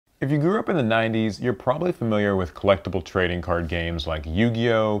If you grew up in the 90s, you're probably familiar with collectible trading card games like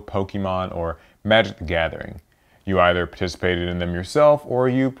Yu-Gi-Oh!, Pokémon, or Magic the Gathering. You either participated in them yourself, or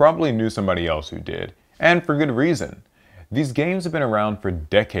you probably knew somebody else who did. And for good reason. These games have been around for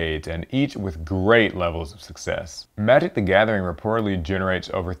decades, and each with great levels of success. Magic the Gathering reportedly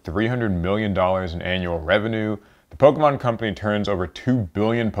generates over $300 million in annual revenue, the Pokémon company turns over 2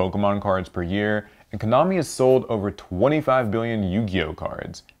 billion Pokémon cards per year, and Konami has sold over 25 billion Yu-Gi-Oh!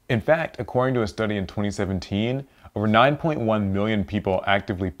 Cards. In fact, according to a study in 2017, over 9.1 million people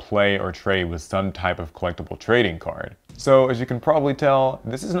actively play or trade with some type of collectible trading card. So, as you can probably tell,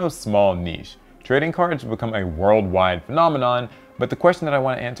 this is no small niche. Trading cards have become a worldwide phenomenon, but the question that I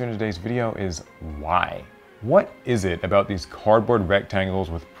want to answer in today's video is why? What is it about these cardboard rectangles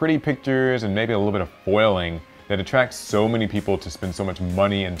with pretty pictures and maybe a little bit of foiling that attracts so many people to spend so much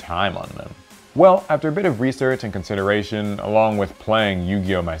money and time on them? Well, after a bit of research and consideration, along with playing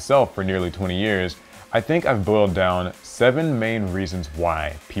Yu-Gi-Oh! Myself for nearly 20 years, I think I've boiled down 7 main reasons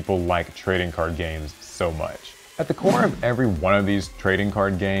why people like trading card games so much. At the core of every one of these trading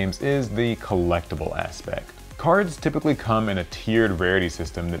card games is the collectible aspect. Cards typically come in a tiered rarity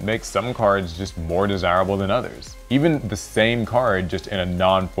system that makes some cards just more desirable than others. Even the same card just in a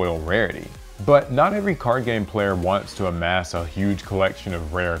non-foil rarity. But not every card game player wants to amass a huge collection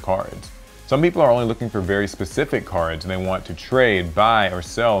of rare cards. Some people are only looking for very specific cards and they want to trade, buy, or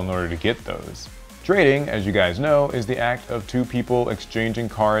sell in order to get those. Trading, as you guys know, is the act of two people exchanging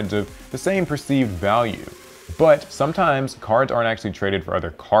cards of the same perceived value. But sometimes cards aren't actually traded for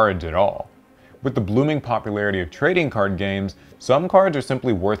other cards at all. With the blooming popularity of trading card games, some cards are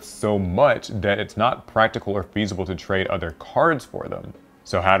simply worth so much that it's not practical or feasible to trade other cards for them.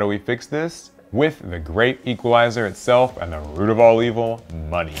 So how do we fix this? With the great equalizer itself and the root of all evil,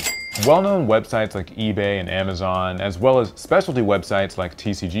 money. Well-known websites like eBay and Amazon, as well as specialty websites like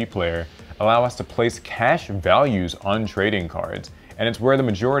TCG Player, allow us to place cash values on trading cards, and it's where the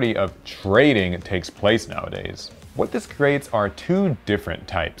majority of trading takes place nowadays. What this creates are 2 different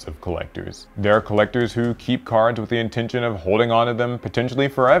types of collectors. There are collectors who keep cards with the intention of holding on to them potentially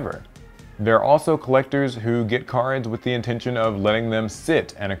forever. There are also collectors who get cards with the intention of letting them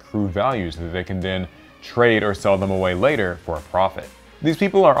sit and accrue value so that they can then trade or sell them away later for a profit. These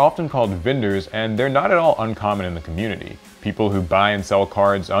people are often called vendors, and they're not at all uncommon in the community. People who buy and sell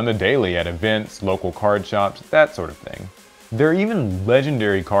cards on the daily at events, local card shops, that sort of thing. There are even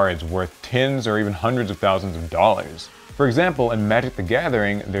legendary cards worth tens or even hundreds of thousands of dollars. For example, in Magic the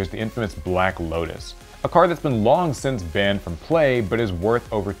Gathering, there's the infamous Black Lotus, a card that's been long since banned from play but is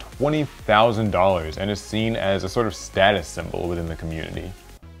worth over $20,000 and is seen as a sort of status symbol within the community.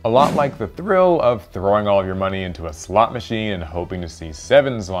 A lot like the thrill of throwing all of your money into a slot machine and hoping to see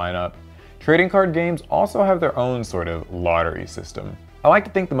 7s line up, trading card games also have their own sort of lottery system. I like to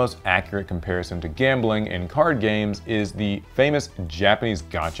think the most accurate comparison to gambling in card games is the famous Japanese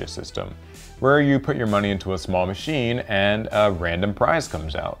gacha system, where you put your money into a small machine and a random prize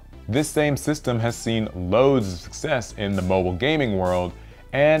comes out. This same system has seen loads of success in the mobile gaming world,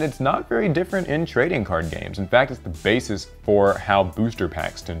 and it's not very different in trading card games. In fact, it's the basis for how booster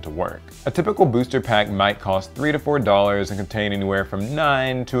packs tend to work. A typical booster pack might cost $3 to $4 and contain anywhere from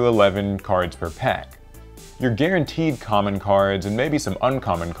 9 to 11 cards per pack. You're guaranteed common cards and maybe some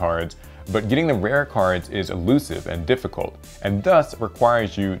uncommon cards, but getting the rare cards is elusive and difficult, and thus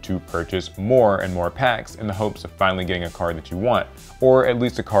requires you to purchase more and more packs in the hopes of finally getting a card that you want, or at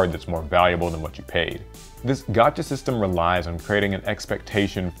least a card that's more valuable than what you paid. This gacha system relies on creating an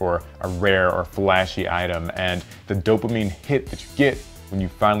expectation for a rare or flashy item and the dopamine hit that you get when you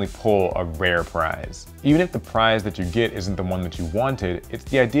finally pull a rare prize. Even if the prize that you get isn't the one that you wanted, it's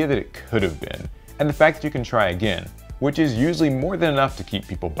the idea that it could have been, and the fact that you can try again, which is usually more than enough to keep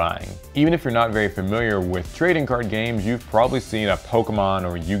people buying. Even if you're not very familiar with trading card games, you've probably seen a Pokémon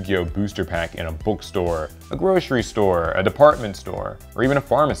or Yu-Gi-Oh! Booster pack in a bookstore, a grocery store, a department store, or even a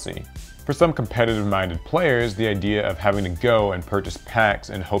pharmacy. For some competitive-minded players, the idea of having to go and purchase packs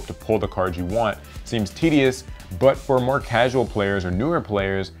and hope to pull the cards you want seems tedious, but for more casual players or newer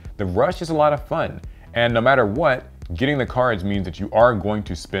players, the rush is a lot of fun. And no matter what, getting the cards means that you are going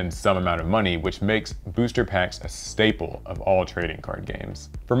to spend some amount of money, which makes booster packs a staple of all trading card games.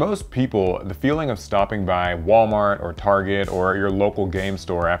 For most people, the feeling of stopping by Walmart or Target or your local game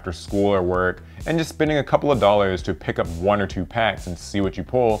store after school or work and just spending a couple of dollars to pick up 1 or 2 packs and see what you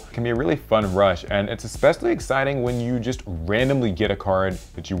pull can be a really fun rush, and it's especially exciting when you just randomly get a card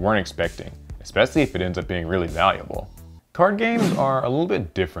that you weren't expecting, especially if it ends up being really valuable. Card games are a little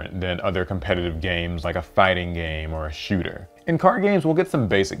bit different than other competitive games like a fighting game or a shooter. In card games, we'll get some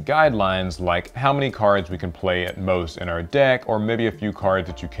basic guidelines like how many cards we can play at most in our deck, or maybe a few cards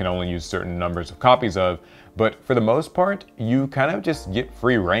that you can only use certain numbers of copies of, but for the most part, you kind of just get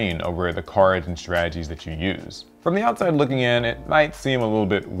free reign over the cards and strategies that you use. From the outside looking in, it might seem a little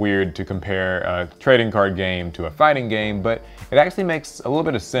bit weird to compare a trading card game to a fighting game, but it actually makes a little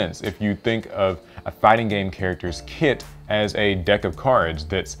bit of sense if you think of a fighting game character's kit as a deck of cards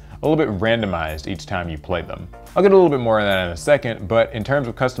that's a little bit randomized each time you play them. I'll get a little bit more on that in a second, but in terms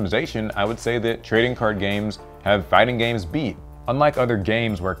of customization, I would say that trading card games have fighting games beat. Unlike other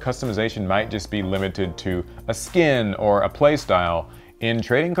games where customization might just be limited to a skin or a playstyle, in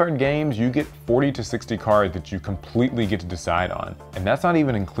trading card games, you get 40 to 60 cards that you completely get to decide on. And that's not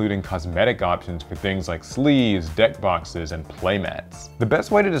even including cosmetic options for things like sleeves, deck boxes, and playmats. The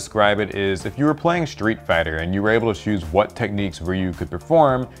best way to describe it is if you were playing Street Fighter and you were able to choose what techniques Ryu could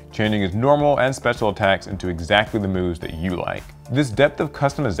perform, changing his normal and special attacks into exactly the moves that you like. This depth of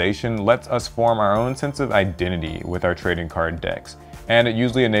customization lets us form our own sense of identity with our trading card decks, and it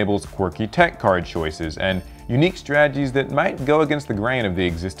usually enables quirky tech card choices and unique strategies that might go against the grain of the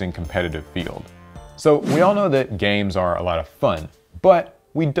existing competitive field. So we all know that games are a lot of fun, but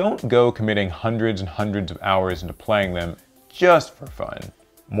we don't go committing hundreds and hundreds of hours into playing them just for fun.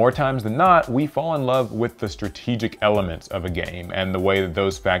 More times than not, we fall in love with the strategic elements of a game and the way that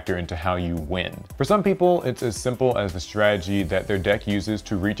those factor into how you win. For some people, it's as simple as the strategy that their deck uses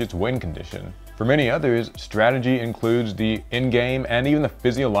to reach its win condition. For many others, strategy includes the in-game and even the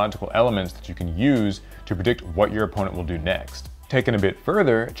physiological elements that you can use to predict what your opponent will do next. Taken a bit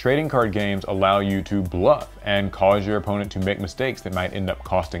further, trading card games allow you to bluff and cause your opponent to make mistakes that might end up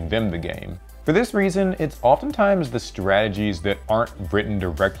costing them the game. For this reason, it's oftentimes the strategies that aren't written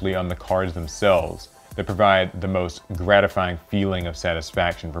directly on the cards themselves that provide the most gratifying feeling of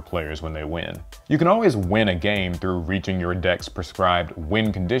satisfaction for players when they win. You can always win a game through reaching your deck's prescribed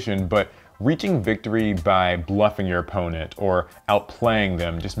win condition, but reaching victory by bluffing your opponent or outplaying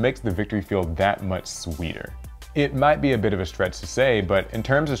them just makes the victory feel that much sweeter. It might be a bit of a stretch to say, but in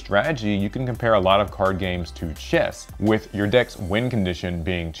terms of strategy, you can compare a lot of card games to chess, with your deck's win condition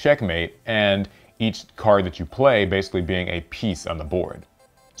being checkmate and each card that you play basically being a piece on the board.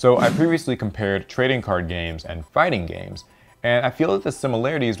 So I previously compared trading card games and fighting games, and I feel that the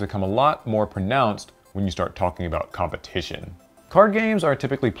similarities become a lot more pronounced when you start talking about competition. Card games are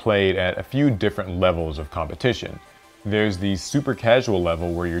typically played at a few different levels of competition. There's the super casual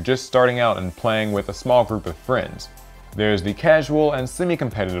level where you're just starting out and playing with a small group of friends. There's the casual and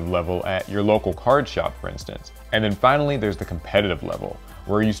semi-competitive level at your local card shop, for instance. And then finally, there's the competitive level,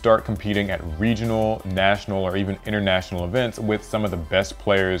 where you start competing at regional, national, or even international events with some of the best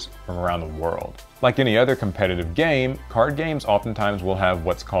players from around the world. Like any other competitive game, card games oftentimes will have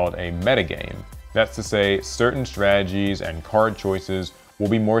what's called a metagame. That's to say, certain strategies and card choices will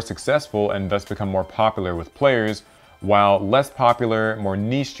be more successful and thus become more popular with players, while less popular, more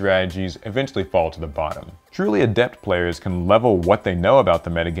niche strategies eventually fall to the bottom. Truly adept players can level what they know about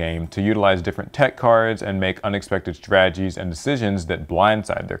the metagame to utilize different tech cards and make unexpected strategies and decisions that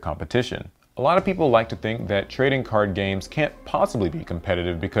blindside their competition. A lot of people like to think that trading card games can't possibly be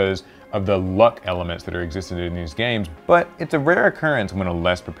competitive because of the luck elements that are existed in these games, but it's a rare occurrence when a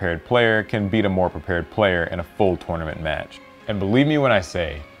less prepared player can beat a more prepared player in a full tournament match. And believe me when I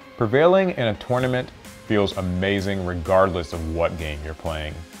say, prevailing in a tournament feels amazing regardless of what game you're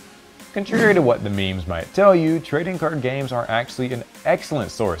playing. Contrary to what the memes might tell you, trading card games are actually an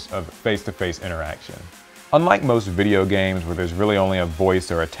excellent source of face-to-face interaction. Unlike most video games where there's really only a voice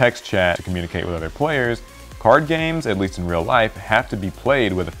or a text chat to communicate with other players, card games, at least in real life, have to be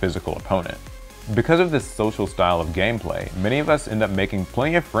played with a physical opponent. Because of this social style of gameplay, many of us end up making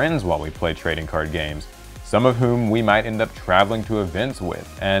plenty of friends while we play trading card games, some of whom we might end up traveling to events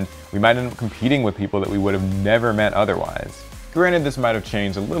with, and we might end up competing with people that we would have never met otherwise. Granted, this might have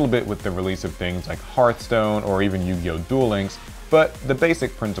changed a little bit with the release of things like Hearthstone or even Yu-Gi-Oh! Duel Links, but the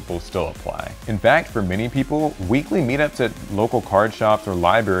basic principles still apply. In fact, for many people, weekly meetups at local card shops or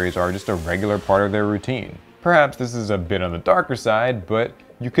libraries are just a regular part of their routine. Perhaps this is a bit on the darker side, but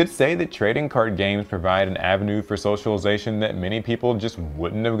you could say that trading card games provide an avenue for socialization that many people just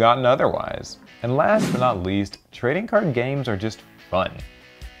wouldn't have gotten otherwise. And last but not least, trading card games are just fun.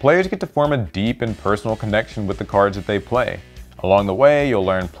 Players get to form a deep and personal connection with the cards that they play. Along the way, you'll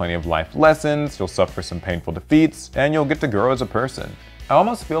learn plenty of life lessons, you'll suffer some painful defeats, and you'll get to grow as a person. I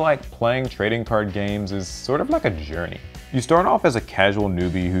almost feel like playing trading card games is sort of like a journey. You start off as a casual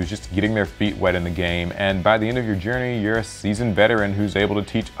newbie who's just getting their feet wet in the game, and by the end of your journey, you're a seasoned veteran who's able to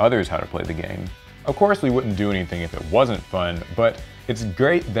teach others how to play the game. Of course, we wouldn't do anything if it wasn't fun, but it's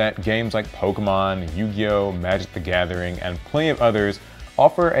great that games like Pokemon, Yu-Gi-Oh!, Magic the Gathering, and plenty of others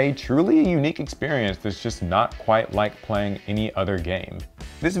offer a truly unique experience that's just not quite like playing any other game.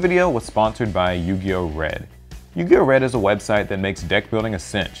 This video was sponsored by Yu-Gi-Oh! Red. Yu-Gi-Oh! Red is a website that makes deck building a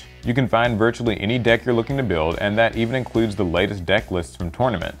cinch. You can find virtually any deck you're looking to build, and that even includes the latest deck lists from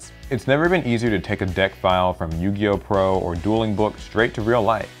tournaments. It's never been easier to take a deck file from Yu-Gi-Oh! Pro or Dueling Book straight to real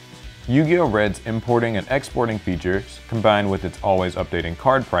life. Yu-Gi-Oh! Red's importing and exporting features, combined with its always updating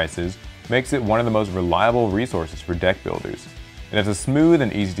card prices, makes it one of the most reliable resources for deck builders. It has a smooth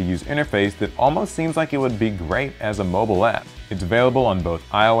and easy to use interface that almost seems like it would be great as a mobile app. It's available on both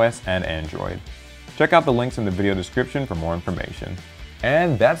iOS and Android. Check out the links in the video description for more information.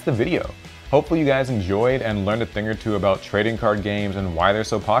 And that's the video. Hopefully you guys enjoyed and learned a thing or two about trading card games and why they're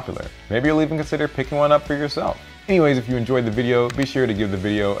so popular. Maybe you'll even consider picking one up for yourself. Anyways, if you enjoyed the video, be sure to give the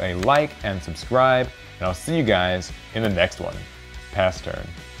video a like and subscribe, and I'll see you guys in the next one. Pass turn.